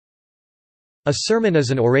A sermon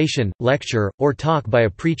is an oration, lecture, or talk by a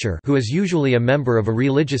preacher who is usually a member of a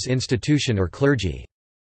religious institution or clergy.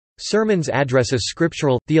 Sermons address a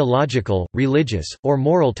scriptural, theological, religious, or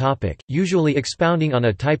moral topic, usually expounding on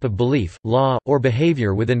a type of belief, law, or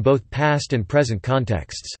behavior within both past and present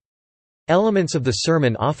contexts. Elements of the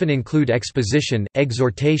sermon often include exposition,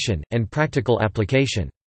 exhortation, and practical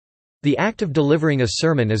application. The act of delivering a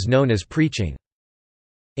sermon is known as preaching.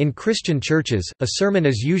 In Christian churches, a sermon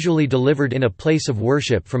is usually delivered in a place of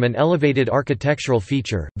worship from an elevated architectural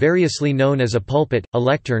feature, variously known as a pulpit, a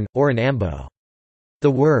lectern, or an ambo. The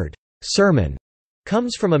word, sermon,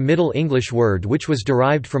 comes from a Middle English word which was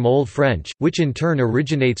derived from Old French, which in turn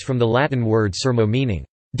originates from the Latin word sermo meaning,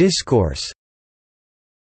 discourse.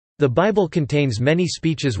 The Bible contains many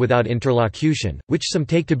speeches without interlocution, which some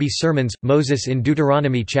take to be sermons, Moses in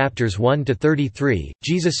Deuteronomy chapters 1–33,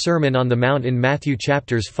 Jesus' Sermon on the Mount in Matthew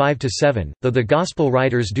chapters 5–7, though the Gospel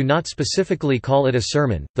writers do not specifically call it a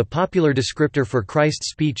sermon. The popular descriptor for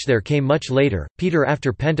Christ's speech there came much later, Peter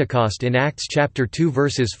after Pentecost in Acts chapter 2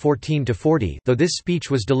 verses 14–40, though this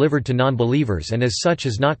speech was delivered to non-believers and as such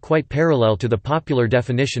is not quite parallel to the popular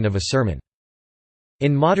definition of a sermon.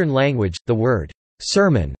 In modern language, the word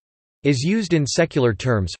sermon is used in secular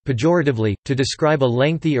terms, pejoratively, to describe a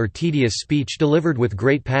lengthy or tedious speech delivered with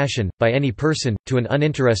great passion, by any person, to an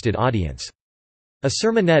uninterested audience. A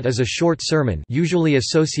sermonette is a short sermon usually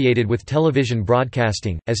associated with television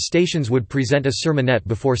broadcasting, as stations would present a sermonette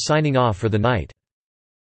before signing off for the night.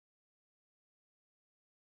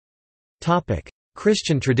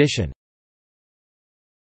 Christian tradition.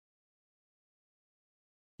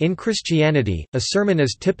 In Christianity, a sermon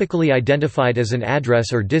is typically identified as an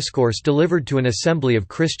address or discourse delivered to an assembly of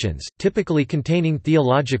Christians, typically containing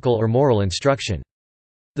theological or moral instruction.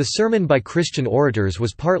 The sermon by Christian orators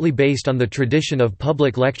was partly based on the tradition of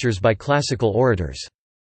public lectures by classical orators.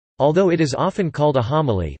 Although it is often called a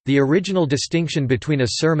homily, the original distinction between a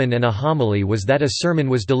sermon and a homily was that a sermon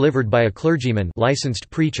was delivered by a clergyman, licensed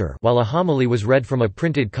preacher, while a homily was read from a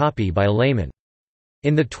printed copy by a layman.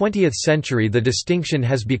 In the 20th century the distinction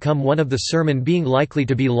has become one of the sermon being likely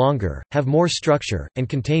to be longer, have more structure, and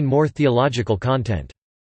contain more theological content.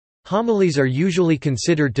 Homilies are usually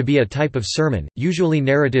considered to be a type of sermon, usually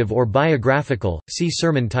narrative or biographical, see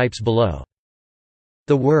sermon types below.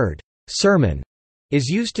 The word, sermon, is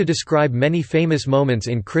used to describe many famous moments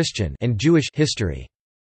in Christian and Jewish history.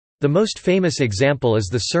 The most famous example is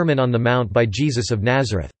the Sermon on the Mount by Jesus of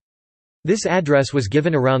Nazareth. This address was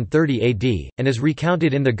given around 30 AD, and is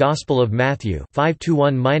recounted in the Gospel of Matthew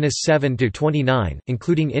 5:1–7–29,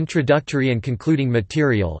 including introductory and concluding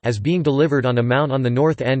material as being delivered on a mount on the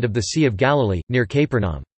north end of the Sea of Galilee, near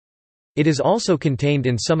Capernaum. It is also contained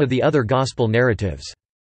in some of the other Gospel narratives.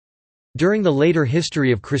 During the later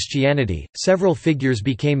history of Christianity, several figures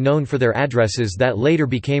became known for their addresses that later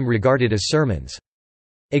became regarded as sermons.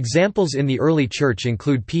 Examples in the early church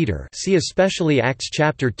include Peter, see especially Acts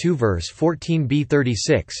chapter 2 verse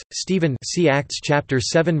 14b-36, Stephen, see Acts chapter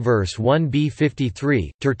 7 verse 1b-53,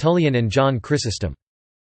 Tertullian and John Chrysostom.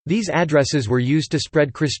 These addresses were used to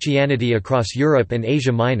spread Christianity across Europe and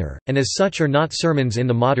Asia Minor, and as such are not sermons in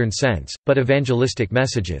the modern sense, but evangelistic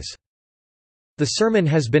messages. The sermon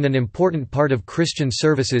has been an important part of Christian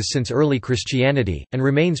services since early Christianity, and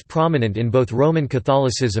remains prominent in both Roman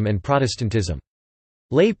Catholicism and Protestantism.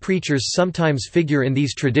 Lay preachers sometimes figure in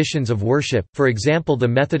these traditions of worship, for example the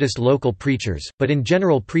Methodist local preachers, but in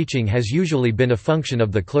general preaching has usually been a function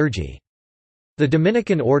of the clergy. The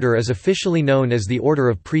Dominican order is officially known as the Order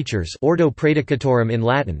of Preachers, Ordo Praedicatorum in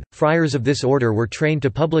Latin. Friars of this order were trained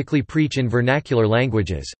to publicly preach in vernacular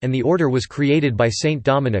languages, and the order was created by Saint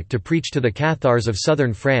Dominic to preach to the Cathars of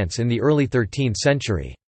southern France in the early 13th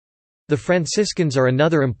century. The Franciscans are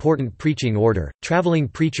another important preaching order. Traveling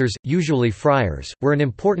preachers, usually friars, were an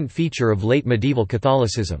important feature of late medieval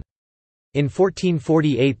Catholicism. In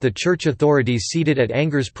 1448 the church authorities ceded at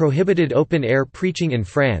Angers prohibited open-air preaching in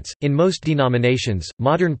France. In most denominations,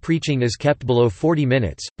 modern preaching is kept below 40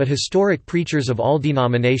 minutes, but historic preachers of all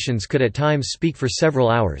denominations could at times speak for several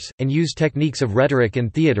hours, and use techniques of rhetoric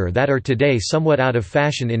and theatre that are today somewhat out of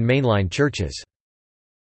fashion in mainline churches.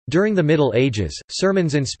 During the Middle Ages,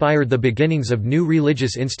 sermons inspired the beginnings of new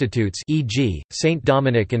religious institutes, e.g., Saint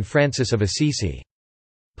Dominic and Francis of Assisi.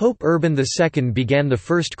 Pope Urban II began the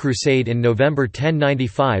First Crusade in November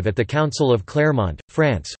 1095 at the Council of Clermont,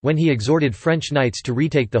 France, when he exhorted French knights to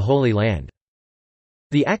retake the Holy Land.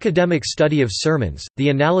 The academic study of sermons, the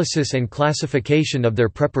analysis and classification of their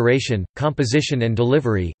preparation, composition and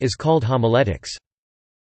delivery, is called homiletics.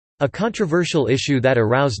 A controversial issue that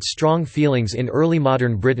aroused strong feelings in early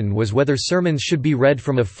modern Britain was whether sermons should be read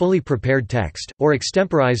from a fully prepared text, or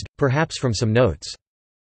extemporized, perhaps from some notes.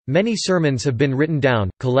 Many sermons have been written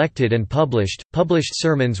down, collected and published. Published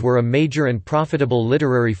sermons were a major and profitable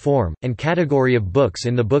literary form, and category of books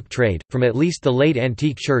in the book trade, from at least the late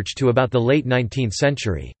antique church to about the late 19th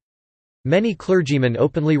century. Many clergymen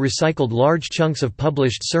openly recycled large chunks of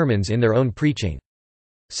published sermons in their own preaching.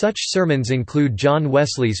 Such sermons include John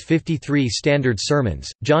Wesley's 53 Standard Sermons,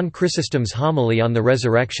 John Chrysostom's Homily on the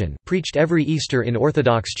Resurrection, preached every Easter in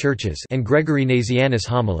Orthodox churches, and Gregory Nazianzus'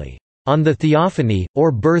 Homily, on the Theophany,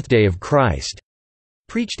 or Birthday of Christ,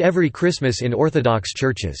 preached every Christmas in Orthodox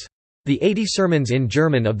churches. The 80 sermons in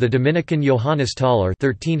German of the Dominican Johannes Tauler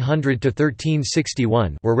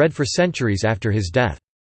 (1300–1361) were read for centuries after his death.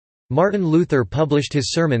 Martin Luther published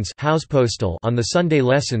his sermons Hauspostel on the Sunday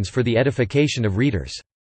lessons for the edification of readers.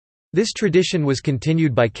 This tradition was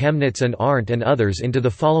continued by Chemnitz and Arndt and others into the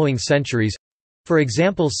following centuries. For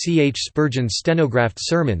example, C. H. Spurgeon's stenographed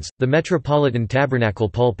sermons, the Metropolitan Tabernacle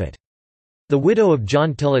pulpit. The widow of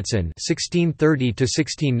John Tillotson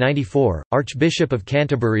 (1630–1694), Archbishop of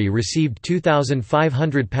Canterbury, received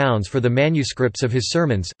 £2,500 for the manuscripts of his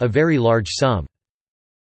sermons, a very large sum.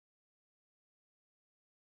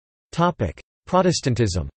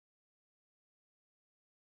 Protestantism.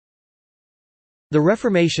 The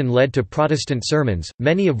Reformation led to Protestant sermons,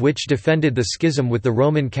 many of which defended the schism with the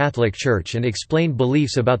Roman Catholic Church and explained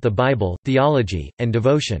beliefs about the Bible, theology, and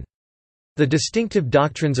devotion. The distinctive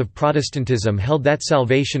doctrines of Protestantism held that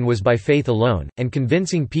salvation was by faith alone, and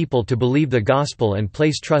convincing people to believe the gospel and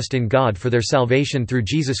place trust in God for their salvation through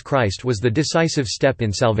Jesus Christ was the decisive step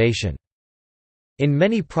in salvation. In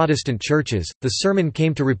many Protestant churches, the sermon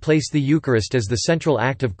came to replace the Eucharist as the central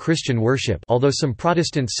act of Christian worship, although some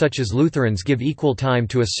Protestants such as Lutherans give equal time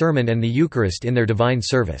to a sermon and the Eucharist in their divine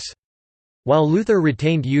service. While Luther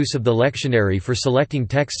retained use of the lectionary for selecting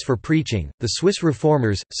texts for preaching, the Swiss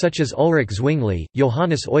reformers, such as Ulrich Zwingli,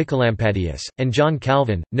 Johannes Oecolampadius, and John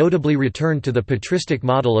Calvin, notably returned to the patristic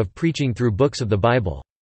model of preaching through books of the Bible.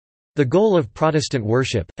 The goal of Protestant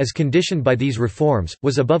worship, as conditioned by these reforms,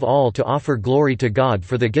 was above all to offer glory to God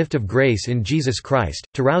for the gift of grace in Jesus Christ,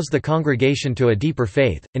 to rouse the congregation to a deeper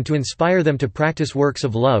faith, and to inspire them to practice works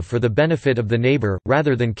of love for the benefit of the neighbor,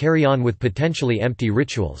 rather than carry on with potentially empty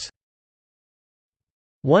rituals.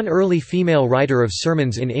 One early female writer of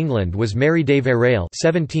sermons in England was Mary de Verrale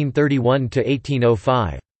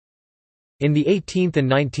 (1731–1805). In the 18th and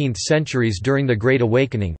 19th centuries during the Great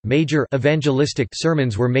Awakening, major evangelistic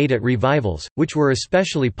sermons were made at revivals, which were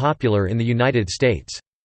especially popular in the United States.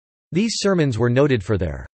 These sermons were noted for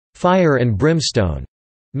their "fire and brimstone"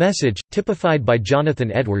 message, typified by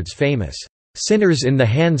Jonathan Edwards' famous "sinners in the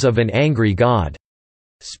hands of an angry God"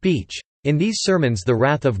 speech. In these sermons the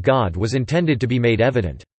wrath of God was intended to be made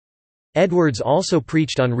evident. Edwards also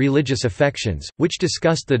preached on religious affections, which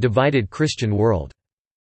discussed the divided Christian world.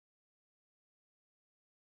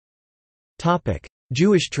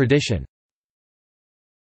 Jewish tradition.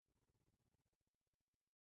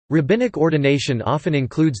 Rabbinic ordination often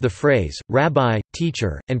includes the phrase, rabbi,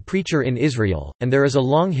 teacher, and preacher in Israel, and there is a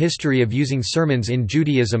long history of using sermons in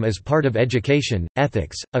Judaism as part of education,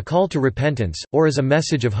 ethics, a call to repentance, or as a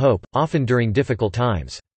message of hope, often during difficult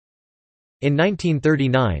times. In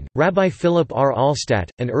 1939, Rabbi Philip R. Allstadt,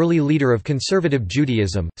 an early leader of conservative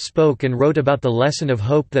Judaism, spoke and wrote about the lesson of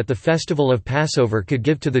hope that the festival of Passover could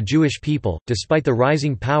give to the Jewish people. Despite the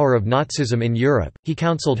rising power of Nazism in Europe, he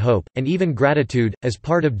counseled hope, and even gratitude, as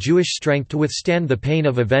part of Jewish strength to withstand the pain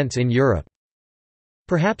of events in Europe.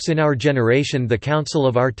 Perhaps in our generation the counsel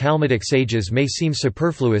of our Talmudic sages may seem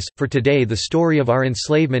superfluous, for today the story of our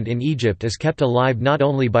enslavement in Egypt is kept alive not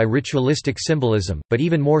only by ritualistic symbolism, but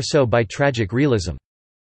even more so by tragic realism.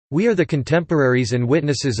 We are the contemporaries and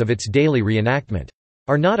witnesses of its daily reenactment.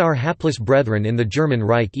 Are not our hapless brethren in the German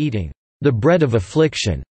Reich eating the bread of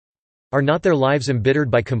affliction? Are not their lives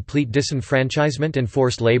embittered by complete disenfranchisement and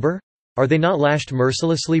forced labor? Are they not lashed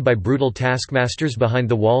mercilessly by brutal taskmasters behind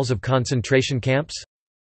the walls of concentration camps?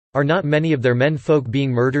 Are not many of their menfolk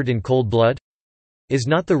being murdered in cold blood? Is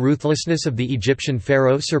not the ruthlessness of the Egyptian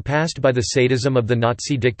pharaoh surpassed by the sadism of the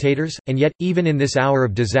Nazi dictators? And yet, even in this hour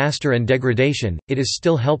of disaster and degradation, it is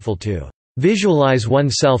still helpful to visualize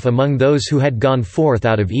oneself among those who had gone forth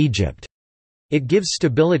out of Egypt. It gives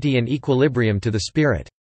stability and equilibrium to the spirit.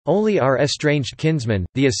 Only our estranged kinsmen,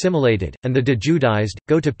 the assimilated, and the de-Judaized,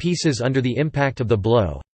 go to pieces under the impact of the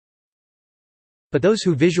blow. But those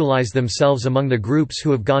who visualize themselves among the groups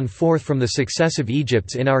who have gone forth from the successive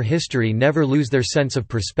Egypts in our history never lose their sense of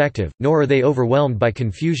perspective, nor are they overwhelmed by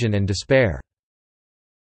confusion and despair.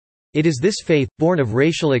 It is this faith, born of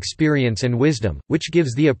racial experience and wisdom, which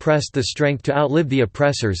gives the oppressed the strength to outlive the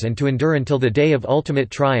oppressors and to endure until the day of ultimate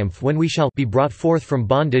triumph, when we shall be brought forth from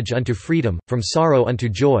bondage unto freedom, from sorrow unto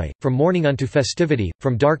joy, from mourning unto festivity,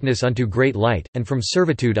 from darkness unto great light, and from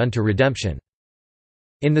servitude unto redemption."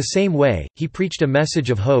 In the same way, he preached a message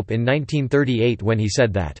of hope in 1938 when he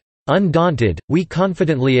said that, "Undaunted, we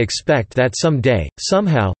confidently expect that some day,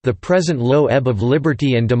 somehow, the present low ebb of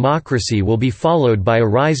liberty and democracy will be followed by a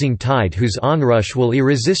rising tide whose onrush will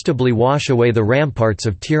irresistibly wash away the ramparts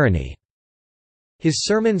of tyranny." His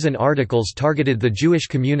sermons and articles targeted the Jewish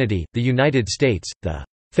community, the United States, the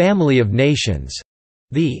 "family of nations,"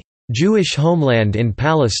 the "Jewish homeland in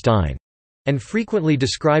Palestine," and frequently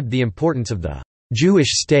described the importance of the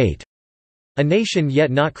 "Jewish state," a nation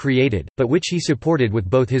yet not created, but which he supported with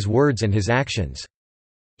both his words and his actions.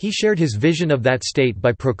 He shared his vision of that state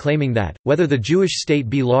by proclaiming that, whether the Jewish state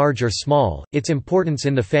be large or small, its importance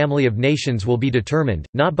in the family of nations will be determined,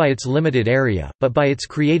 not by its limited area, but by its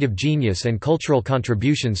creative genius and cultural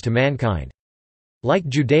contributions to mankind. Like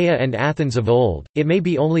Judea and Athens of old, it may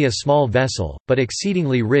be only a small vessel, but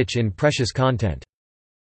exceedingly rich in precious content.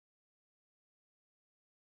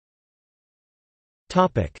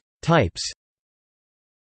 Types.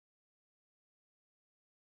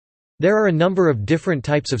 There are a number of different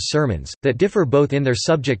types of sermons, that differ both in their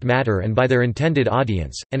subject matter and by their intended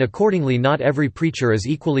audience, and accordingly not every preacher is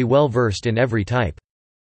equally well versed in every type.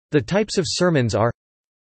 The types of sermons are: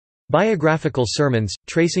 biographical sermons,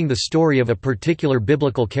 tracing the story of a particular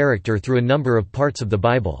biblical character through a number of parts of the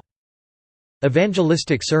Bible.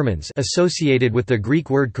 Evangelistic sermons, associated with the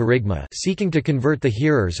Greek word kerygma, seeking to convert the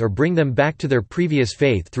hearers or bring them back to their previous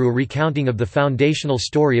faith through a recounting of the foundational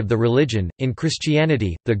story of the religion, in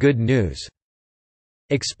Christianity, the Good News.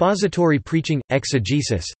 Expository preaching,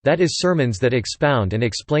 exegesis, that is sermons that expound and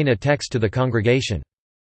explain a text to the congregation.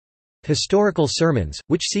 Historical sermons,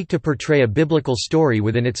 which seek to portray a biblical story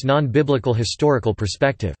within its non-biblical historical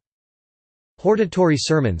perspective. Hortatory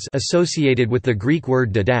sermons, associated with the Greek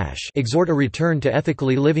word didache, exhort a return to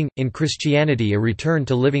ethically living, in Christianity a return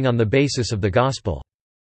to living on the basis of the gospel.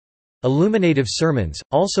 Illuminative sermons,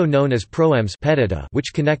 also known as proems pedita,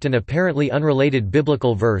 which connect an apparently unrelated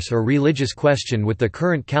biblical verse or religious question with the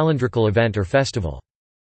current calendrical event or festival.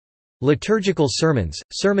 Liturgical sermons,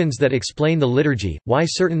 sermons that explain the liturgy, why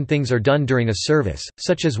certain things are done during a service,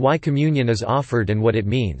 such as why communion is offered and what it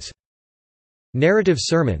means. Narrative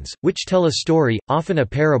sermons, which tell a story, often a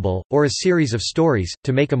parable, or a series of stories,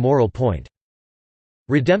 to make a moral point.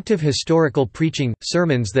 Redemptive historical preaching,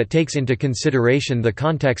 sermons that takes into consideration the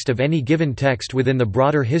context of any given text within the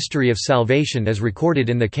broader history of salvation as recorded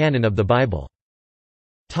in the canon of the Bible.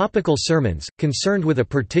 Topical sermons, concerned with a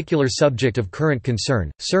particular subject of current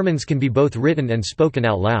concern, sermons can be both written and spoken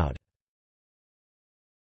out loud.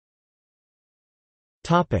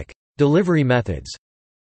 Delivery methods.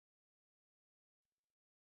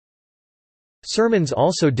 Sermons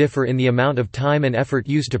also differ in the amount of time and effort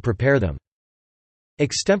used to prepare them.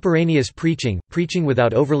 Extemporaneous preaching, preaching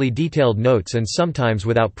without overly detailed notes and sometimes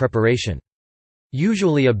without preparation.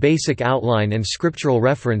 Usually a basic outline and scriptural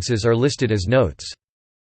references are listed as notes.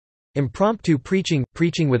 Impromptu preaching,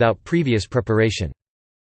 preaching without previous preparation.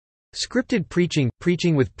 Scripted preaching,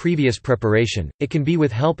 preaching with previous preparation, it can be with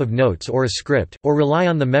help of notes or a script, or rely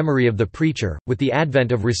on the memory of the preacher. With the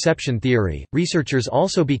advent of reception theory, researchers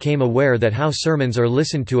also became aware that how sermons are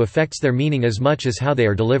listened to affects their meaning as much as how they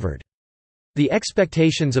are delivered. The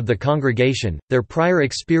expectations of the congregation, their prior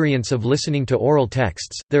experience of listening to oral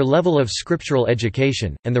texts, their level of scriptural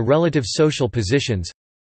education, and the relative social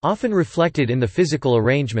positions—often reflected in the physical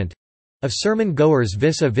arrangement of sermon-goers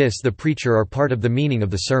vis-a-vis the preacher are part of the meaning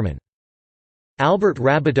of the sermon. Albert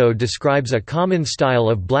Raboteau describes a common style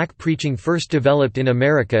of black preaching first developed in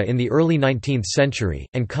America in the early 19th century,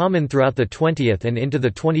 and common throughout the 20th and into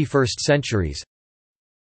the 21st centuries.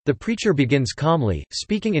 The preacher begins calmly,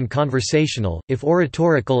 speaking in conversational, if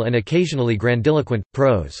oratorical and occasionally grandiloquent,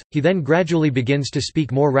 prose. He then gradually begins to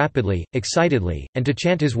speak more rapidly, excitedly, and to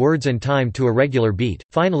chant his words and time to a regular beat.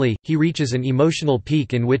 Finally, he reaches an emotional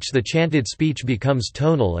peak in which the chanted speech becomes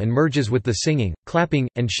tonal and merges with the singing, clapping,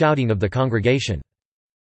 and shouting of the congregation.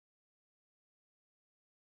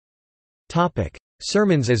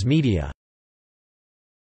 Sermons as media.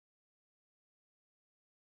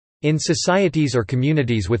 In societies or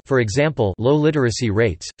communities with, for example, low literacy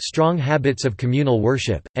rates, strong habits of communal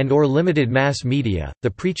worship, and/or limited mass media,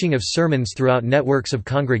 the preaching of sermons throughout networks of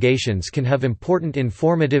congregations can have important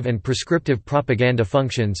informative and prescriptive propaganda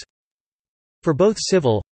functions for both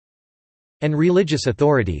civil and religious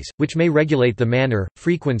authorities, which may regulate the manner,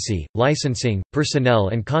 frequency, licensing, personnel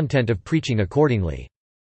and content of preaching accordingly.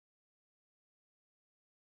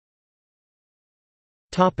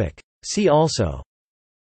 See also: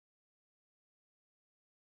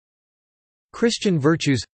 Christian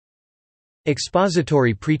virtues,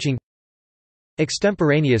 expository preaching,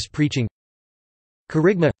 extemporaneous preaching,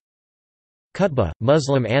 kerygma, khutbah,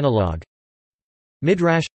 Muslim analog,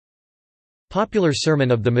 midrash, popular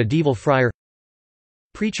sermon of the medieval friar,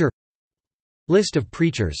 preacher, list of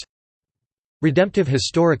preachers, redemptive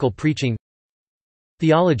historical preaching,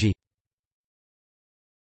 theology.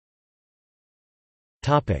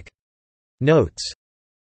 Notes.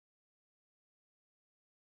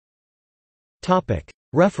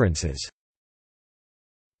 References.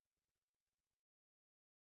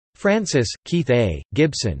 Francis, Keith A.,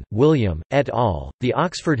 Gibson, William, et al., The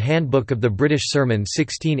Oxford Handbook of the British Sermon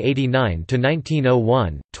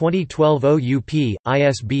 1689–1901, 2012 OUP,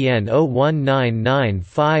 ISBN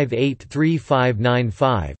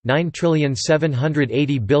 0199583595,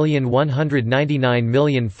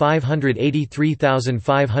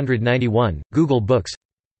 9780199583591, Google Books.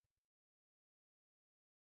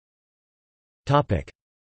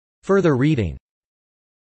 Further reading.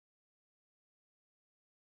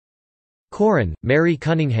 Coren, Mary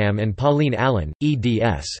Cunningham and Pauline Allen,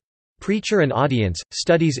 eds. Preacher and Audience,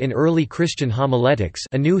 Studies in Early Christian Homiletics,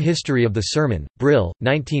 A New History of the Sermon, Brill,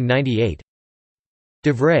 1998.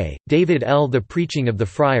 DeVray, David L. The Preaching of the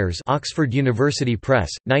Friars, Oxford University Press,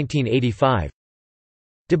 1985.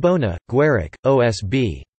 DeBona, Guerick,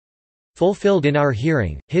 O.S.B. Fulfilled in Our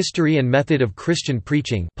Hearing, History and Method of Christian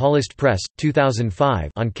Preaching, Paulist Press, 2005,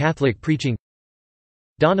 on Catholic Preaching.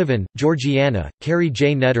 Donovan, Georgiana, Carrie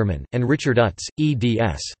J. Nederman, and Richard Utz,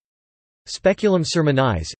 eds. Speculum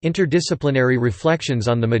Sermonis, Interdisciplinary Reflections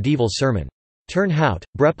on the Medieval Sermon. Turnhout,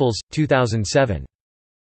 Breppels, 2007.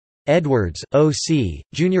 Edwards, O. C.,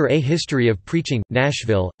 Jr. A History of Preaching,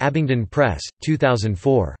 Nashville, Abingdon Press,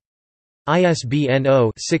 2004. ISBN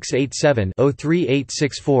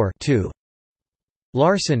 0-687-03864-2.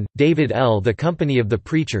 Larson, David L. The Company of the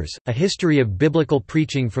Preachers, A History of Biblical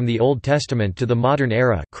Preaching from the Old Testament to the Modern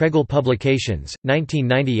Era, Kregel Publications,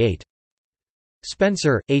 1998.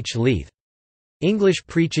 Spencer, H. Leith. English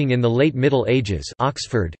Preaching in the Late Middle Ages,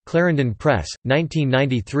 Oxford, Clarendon Press,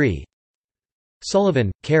 1993.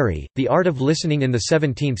 Sullivan, Carey, The Art of Listening in the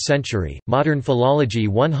 17th Century, Modern Philology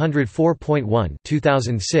 104.1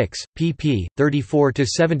 2006, pp.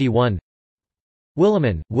 34–71.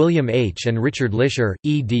 Williman, William H. and Richard Lisher,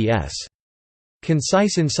 eds.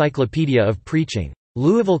 Concise Encyclopedia of Preaching.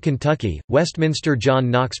 Louisville, Kentucky, Westminster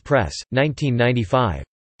John Knox Press, 1995.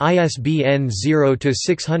 ISBN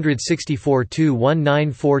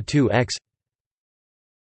 0-664-21942-X.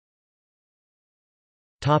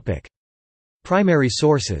 Primary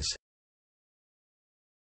sources.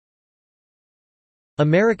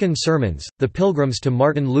 American Sermons, The Pilgrims to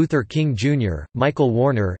Martin Luther King Jr., Michael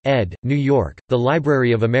Warner, ed., New York, The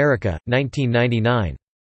Library of America, 1999.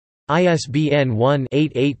 ISBN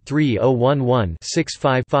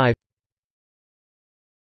 1-883011-65-5.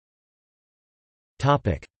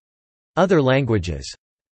 Other languages.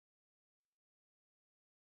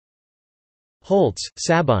 Holtz,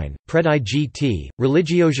 Sabine, Pred IGT,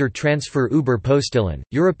 Religiosur Transfer über Postillen,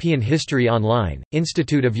 European History Online,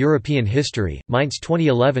 Institute of European History, Mainz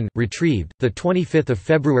 2011, retrieved, 25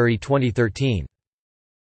 February 2013.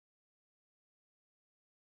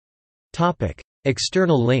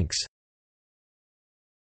 External links.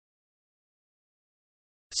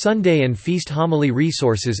 Sunday and Feast Homily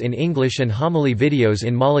resources in English and homily videos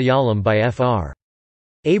in Malayalam by Fr.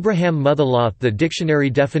 Abraham Motherloth. The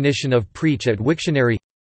dictionary definition of preach at Wiktionary.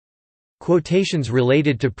 Quotations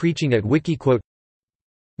related to preaching at Wikiquote.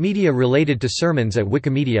 Media related to sermons at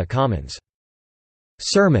Wikimedia Commons.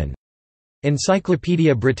 Sermon.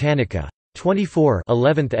 Encyclopædia Britannica. 24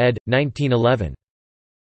 11th ed., 1911.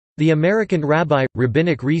 The American Rabbi –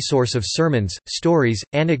 Rabbinic resource of sermons, stories,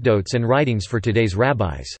 anecdotes and writings for today's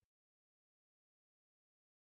rabbis.